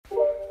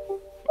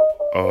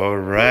All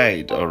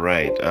right.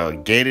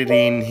 Get it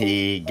in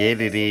here, get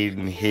it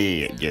in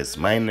here. Yes,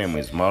 my name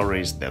is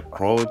Maurice, the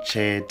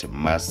Crochet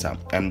Master,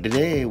 and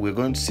today we're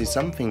going to see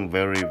something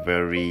very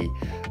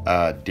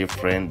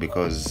different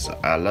because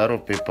a lot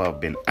of people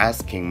have been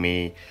asking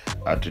me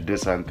to do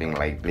something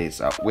like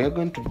this. We're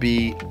going to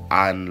be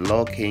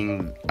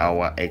unlocking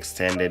our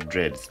extended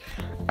dreads.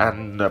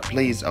 And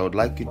please, I would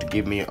like you to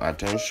give me your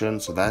attention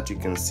so that you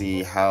can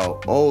see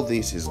how all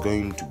this is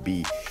going to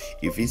be.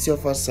 If it's your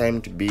first time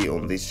to be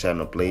on this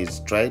channel, please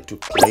try to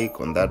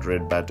click on that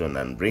red button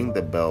and ring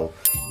the bell.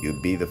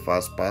 You'll be the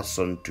first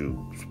person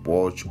to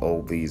watch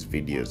all these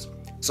videos.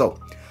 So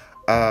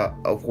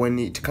when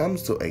it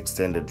comes to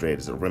extended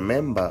dreads,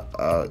 remember,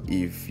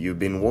 if you've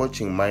been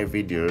watching my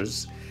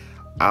videos,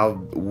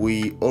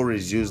 we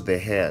always use the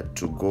hair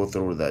to go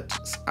through that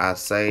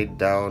upside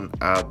down,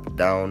 up,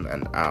 down,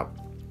 and up.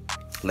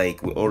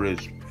 Like we always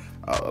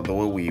the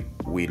way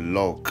we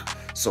lock.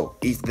 So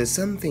it's the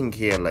same thing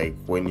here. Like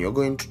when you're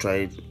going to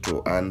try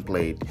to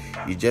unplait,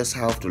 you just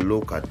have to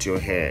look at your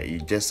hair. You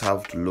just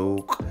have to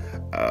look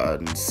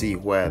and see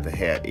where the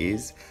hair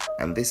is.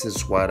 And this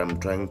is what I'm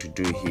trying to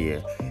do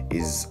here,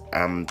 is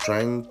I'm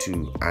trying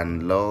to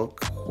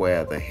unlock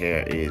where the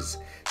hair is.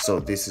 So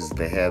this is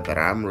the hair that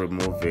I'm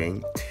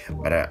removing,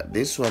 but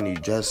this one you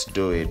just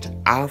do it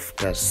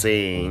after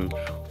saying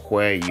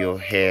where your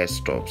hair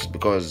stops,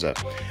 because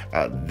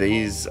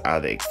these are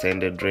the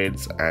extended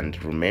dreads,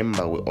 and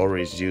remember we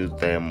always use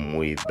them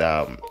with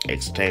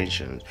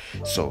extensions.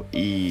 So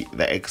the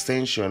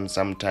extension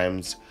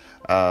sometimes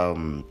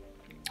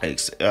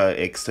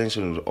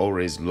extensions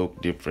always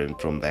look different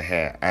from the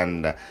hair,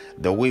 and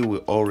the way we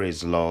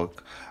always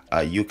lock,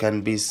 you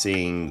can be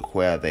seeing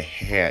where the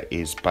hair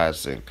is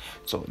passing.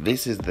 So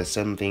this is the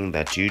same thing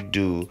that you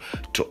do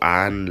to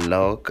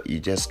unlock.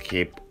 You just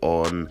keep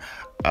on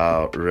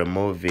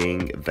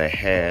removing the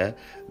hair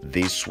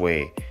this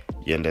way,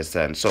 you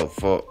understand? So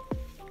for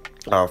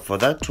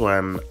that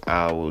one,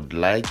 I would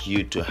like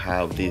you to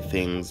have the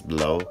things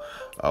below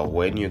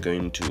when you're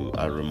going to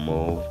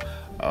remove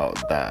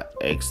the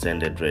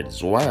extended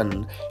dreads.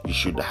 One, you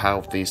should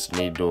have this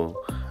needle.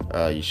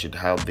 You should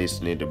have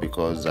this needle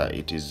because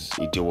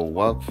it will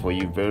work for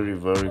you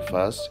very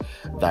fast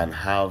than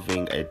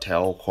having a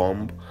tail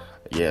comb.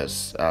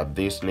 Yes,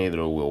 this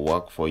needle will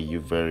work for you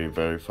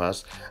very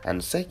fast.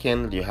 And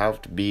second, you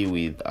have to be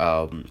with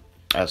a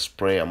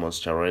spray, a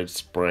moisturizer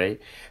spray.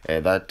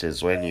 That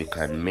is when you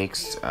can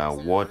mix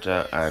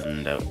water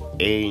and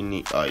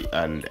any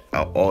and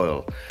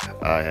oil.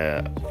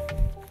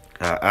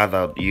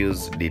 Other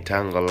use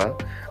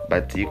detangler,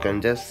 but you can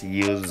just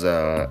use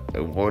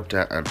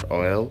water and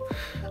oil.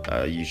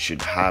 You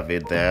should have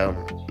it there.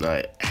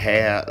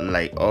 Hair,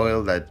 like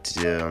oil that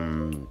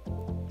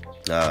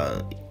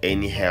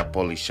any hair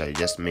polisher, you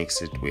just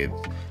mix it with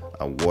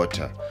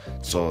water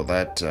so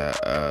that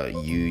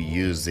you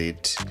use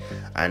it.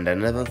 And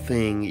another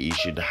thing, you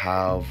should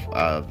have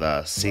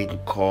the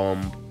sink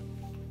comb.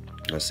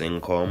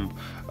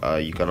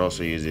 You can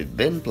also use it,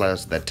 then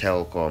plus the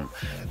tail comb.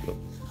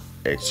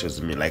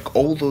 Excuse me, like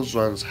all those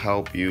ones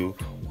help you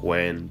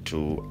when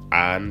to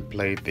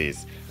unplait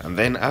this. And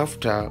then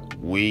after,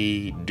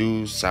 we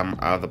do some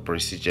other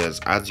procedures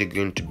as you're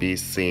going to be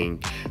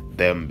seeing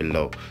them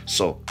below.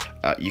 So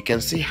you can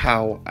see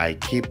how I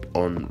keep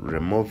on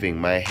removing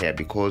my hair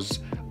because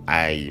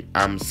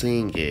I'm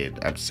saying it.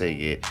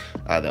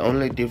 The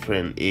only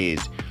difference is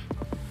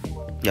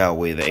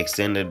with the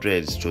extended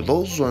dreads, to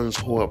those ones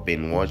who have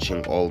been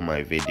watching all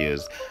my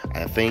videos,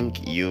 I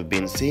think you've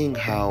been seeing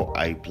how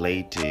I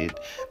plait it.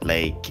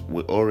 Like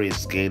we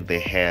always get the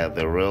hair,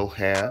 the real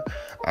hair,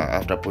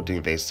 after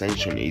putting the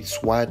extension.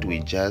 It's what we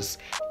just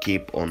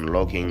keep on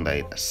locking,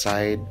 like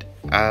side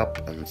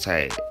up and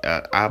side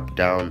up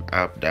down,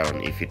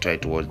 if you try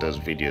to watch those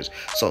videos.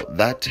 So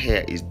that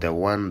hair is the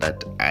one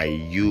that I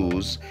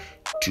use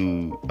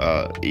to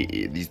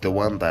is the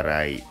one that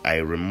I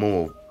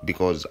remove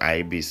because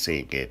I be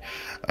saying it.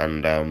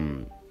 And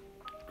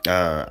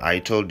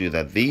I told you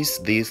that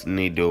this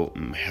needle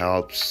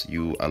helps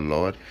you a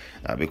lot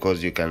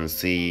because you can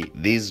see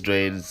these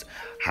dreads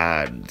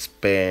had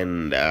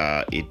spent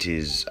it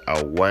is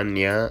 1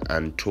 year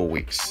and 2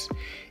 weeks.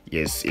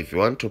 Yes, if you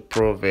want to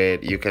prove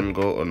it, you can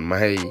go on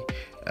my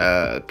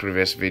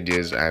previous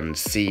videos and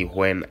see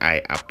when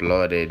I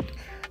uploaded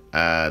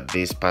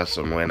this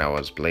person when I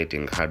was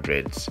plaiting her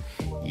dreads.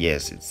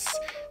 Yes, it's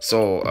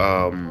so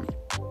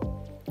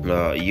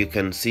you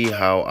can see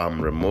how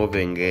I'm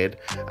removing it,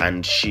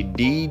 and she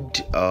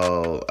did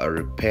a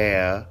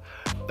repair.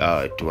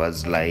 It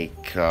was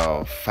like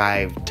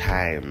 5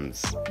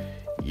 times.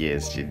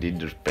 Yes, she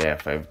did repair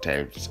 5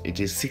 times. It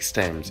is 6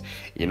 times.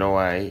 You know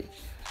why?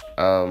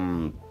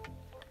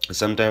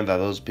 Sometimes that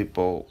those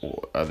people,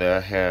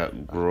 their hair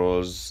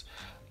grows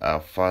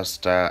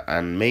faster,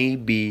 and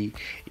maybe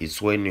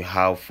it's when you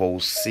have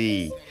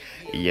 4C.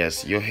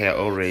 Yes, your hair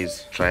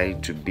always try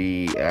to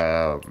be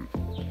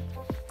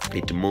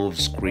it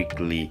moves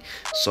quickly.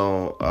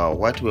 So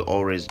what we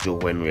always do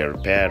when we are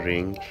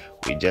repairing,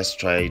 we just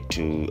try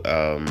to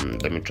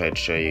let me try to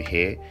show you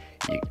here.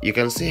 You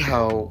can see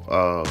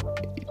how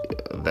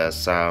there's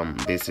some,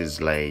 this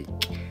is like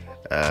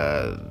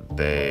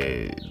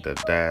the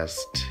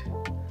dust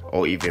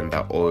or even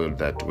the oil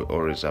that we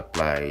always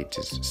apply, it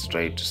is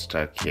straight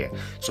stuck here.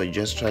 So you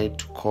just try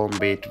to comb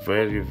it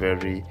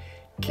very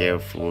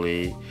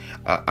carefully.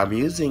 I'm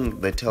using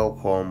the tail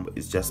comb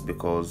is just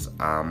because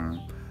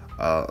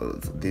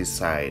this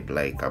side,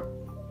 like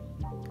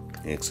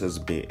excuse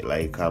me,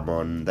 like I'm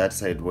on that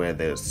side where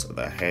there's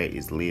the hair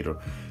is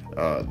little.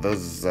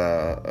 The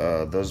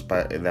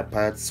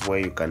parts where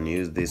you can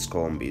use this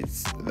comb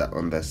is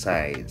on the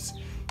sides,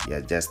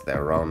 yeah, just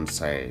the round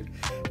side,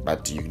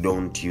 but you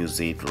don't use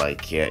it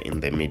like here in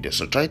the middle.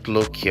 So try to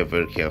look here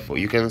very careful.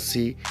 You can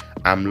see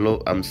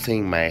I'm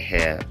seeing my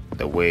hair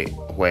the way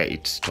where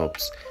it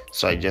stops,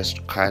 so I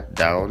just cut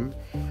down.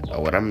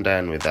 When I'm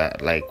done with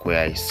that, like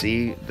where I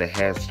see the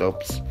hair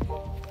stops,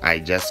 I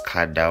just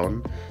cut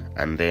down,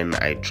 and then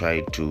I try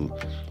to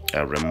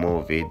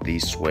remove it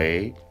this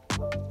way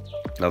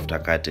after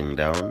cutting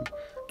down.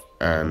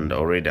 And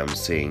already I'm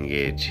seeing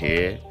it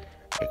here.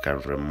 I can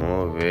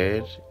remove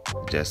it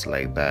just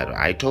like that.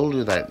 I told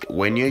you that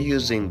when you're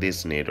using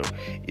this needle,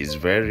 it's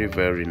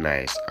very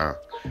nice.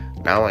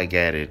 Now I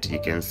get it. You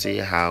can see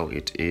how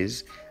it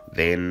is.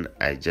 Then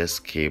I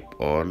just keep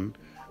on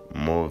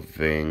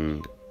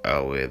moving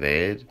with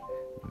it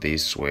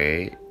this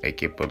way. I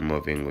keep on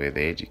moving with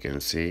it, you can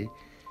see,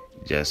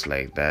 just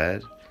like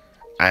that.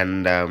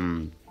 And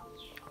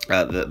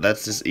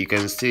that's just, you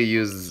can still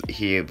use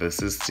here the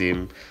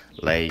system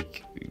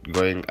like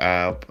going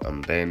up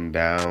and then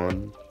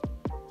down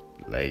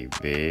like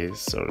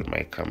this. Sorry,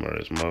 my camera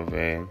is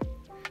moving,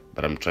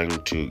 but I'm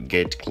trying to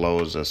get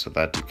closer so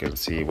that you can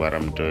see what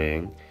I'm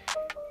doing.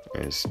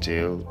 And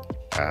still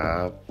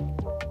up,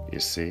 you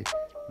see,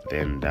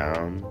 then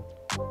down.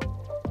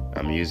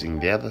 I'm using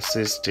the other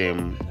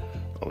system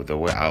of the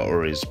way I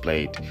always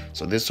played.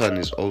 So this one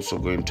is also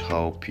going to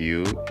help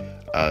you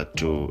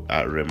to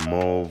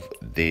remove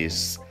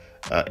this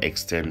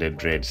extended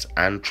dreads.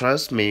 And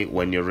trust me,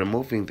 when you're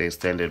removing the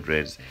extended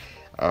dreads,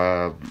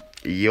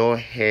 your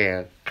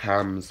hair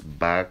comes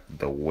back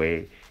the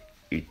way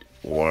it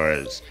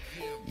was.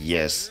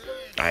 Yes,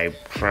 I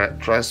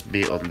trust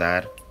me on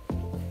that.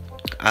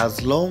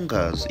 As long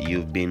as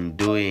you've been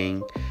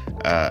doing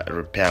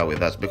repair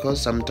with us,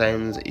 because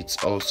sometimes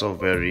it's also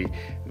very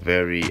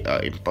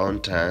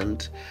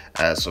important.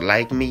 So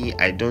like me,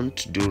 I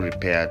don't do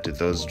repair to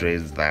those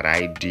dreads that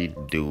I did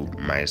do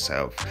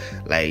myself.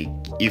 Like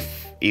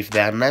if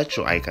they are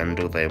natural, I can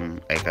do them,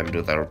 I can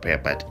do the repair.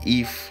 But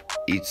if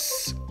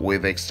it's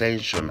with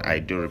extension, I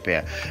do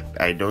repair.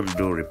 I don't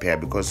do repair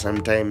because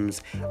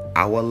sometimes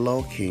our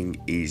locking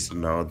is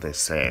not the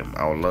same.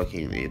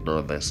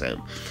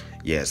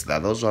 Yes,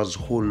 that those ones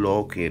who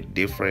lock it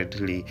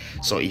differently.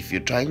 So if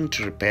you're trying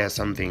to repair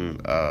something,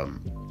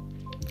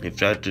 if you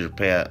try to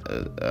repair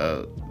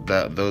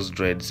those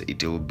dreads,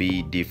 it will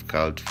be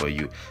difficult for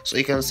you. So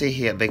you can see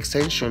here the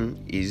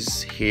extension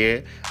is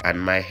here and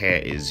my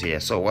hair is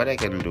here. So what I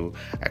can do,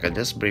 I can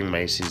just bring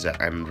my scissor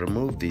and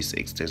remove this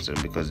extension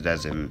because I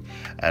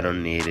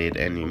don't need it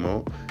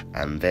anymore.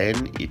 And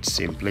then it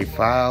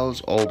simplifies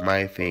all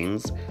my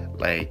things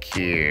like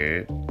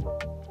here.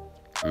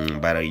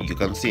 But you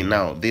can see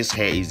now this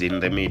hair is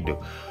in the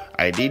middle.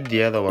 I did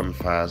the other one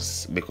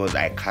first because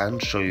I can't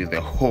show you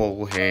the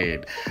whole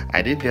head.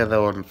 I did the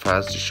other one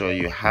first to show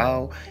you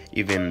how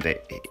even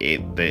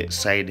the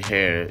side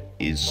hair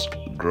is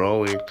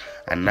growing,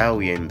 and now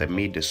we're in the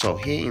middle. So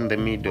here in the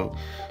middle,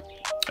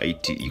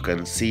 you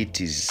can see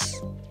it is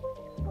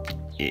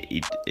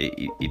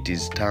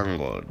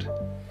tangled.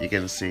 You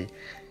can see,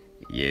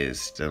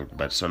 yes.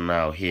 But so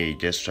now here you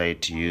just try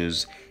to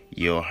use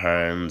your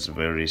hands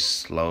very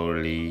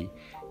slowly.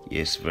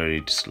 Yes,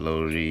 very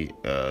slowly,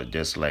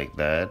 just like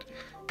that.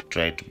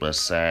 Try to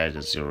massage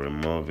as you're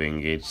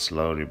removing it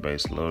slowly by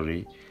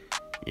slowly.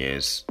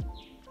 Yes,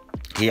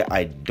 here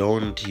I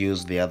don't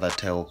use the other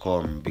tail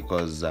comb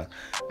because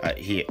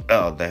here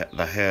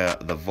the hair,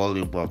 the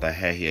volume of the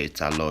hair here, it's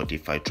a lot.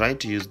 If I try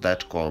to use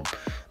that comb,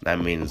 that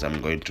means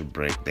I'm going to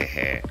break the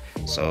hair.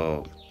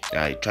 So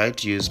I try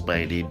to use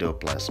my needle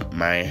plus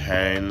my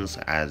hands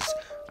as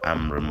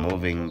I'm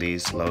removing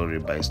this slowly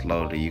by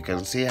slowly. You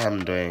can see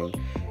I'm doing,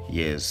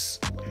 yes,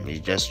 you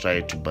just try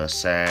to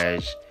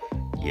massage,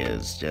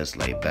 yes, just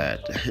like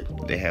that.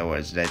 The hair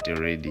was dirty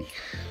already.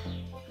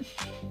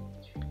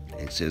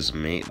 Excuse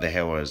me, the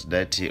hair was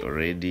dirty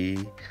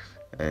already,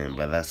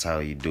 but that's how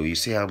you do. You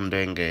see how I'm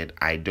doing it?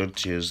 I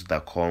don't use the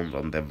comb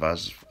from the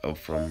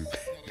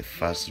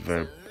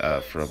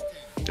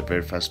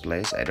very first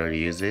place. I don't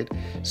use it.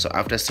 So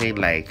after saying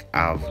like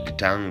I've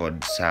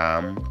detangled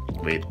some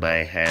with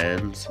my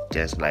hands,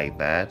 just like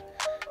that.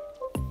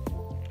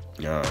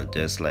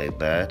 Just like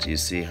that. You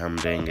see how I'm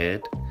doing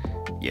it?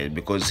 Yeah,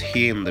 because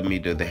here in the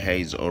middle the hair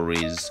is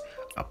always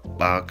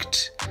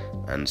packed,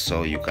 and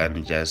so you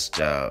can just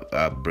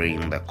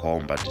bring the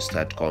comb and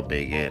start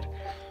combing it.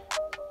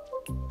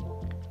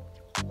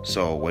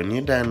 So when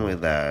you're done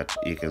with that,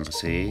 you can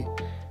see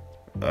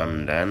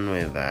I'm done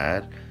with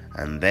that.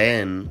 And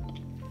then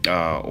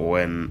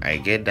when I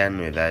get done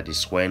with that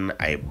is when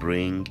I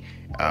bring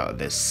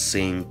the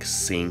sink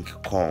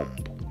comb.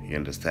 You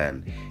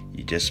understand?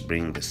 You just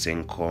bring the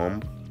sink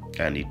comb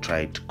and you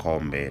try to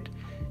comb it.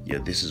 Yeah,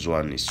 this is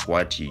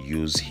what you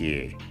use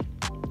here.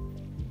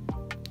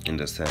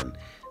 Understand?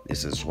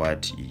 This is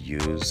what you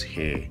use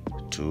here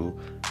to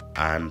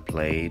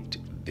unplait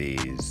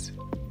these,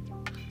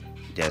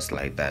 just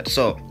like that.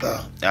 So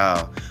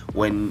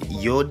when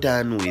you're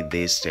done with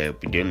this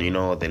step, then you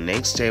know the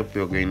next step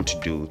we're going to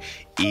do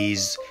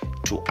is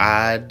to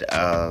add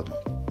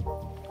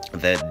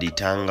the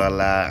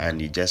detangler,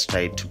 and you just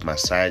try to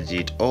massage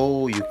it,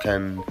 or you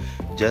can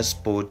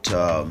just put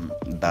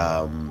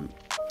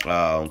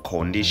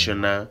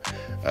conditioner,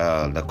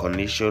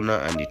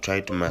 and you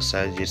try to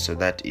massage it so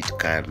that it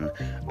can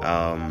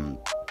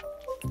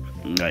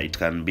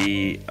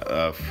be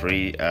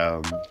free,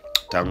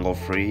 tangle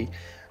free.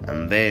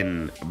 And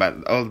then,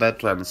 but all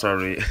that one,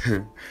 sorry,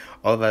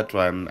 all that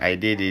one I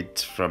did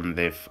it from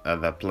the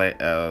play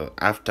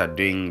after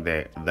doing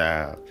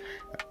the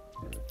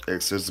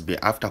excuse me,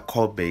 after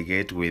combing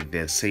it with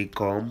the sink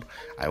comb.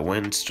 I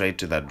went straight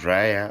to the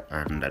dryer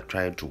and I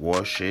tried to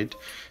wash it,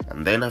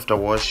 and then after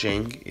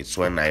washing, it's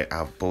when I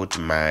have put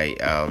my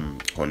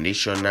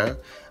conditioner,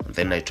 and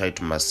then I try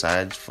to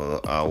massage for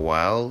a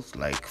while,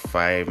 like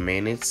 5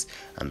 minutes,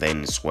 and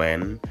then it's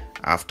when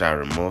after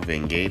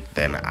removing it,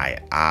 then I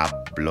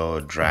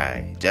blow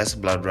dry,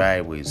 just blow dry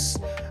with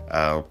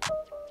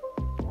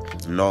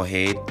no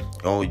head,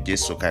 or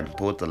just you can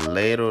put a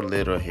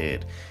little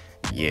head.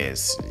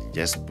 Yes,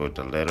 just put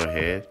a little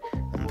head,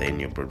 and then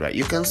you blow dry.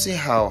 You can see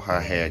how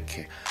her hair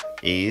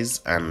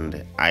is,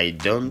 and I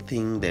don't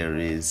think there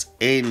is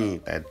any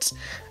that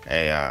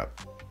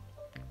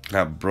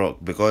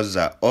broke, because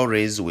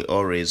we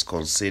always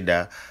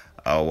consider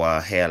our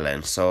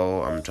hairline.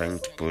 So I'm trying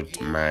to put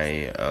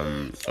my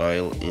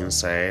oil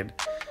inside.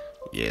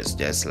 Yes,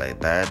 just like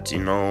that.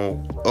 You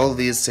know, all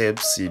these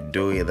steps you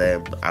do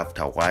them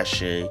after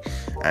washing,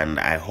 and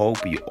I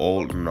hope you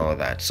all know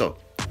that. So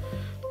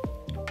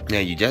yeah,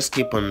 you just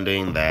keep on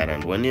doing that,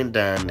 and when you're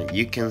done,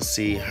 you can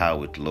see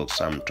how it looks.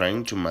 I'm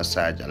trying to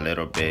massage a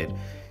little bit.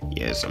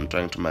 Yes, I'm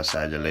trying to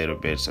massage a little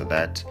bit so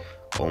that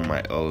all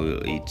my oil,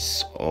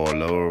 it's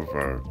all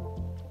over.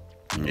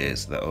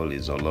 Yes, the oil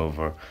is all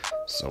over.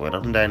 So when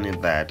I'm done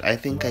with that, I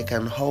think I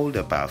can hold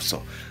a bath.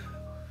 So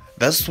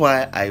that's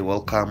why I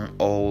welcome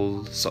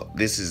all. So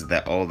this is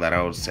the all that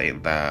I would say,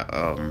 that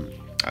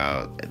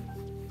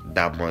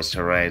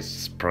moisturized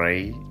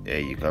spray.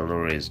 You can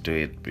always do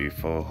it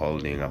before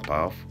holding a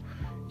bath.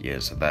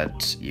 Yes, so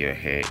that your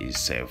hair is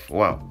safe.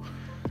 Wow,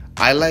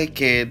 I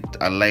like it.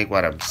 I like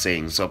what I'm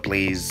saying. So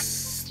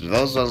please,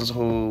 those ones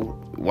who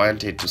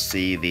wanted to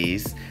see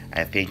this,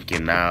 I think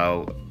you're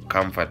now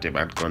comfortable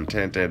and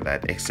contented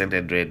that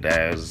extended dread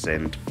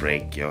doesn't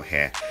break your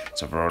hair.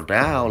 So for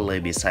now,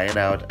 let me sign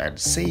out and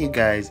see you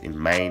guys in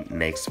my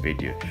next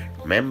video.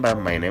 Remember,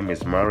 my name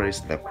is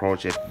Maurice, the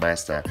Crochet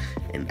Master,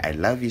 and I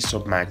love you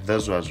so much.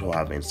 Those ones who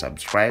haven't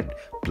subscribed,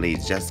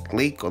 please just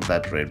click on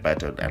that red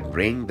button and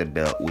ring the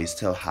bell. We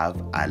still have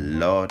a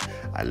lot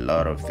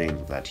of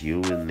things that you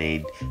will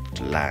need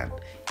to learn.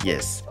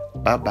 Yes,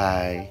 bye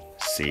bye.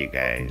 See you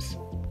guys.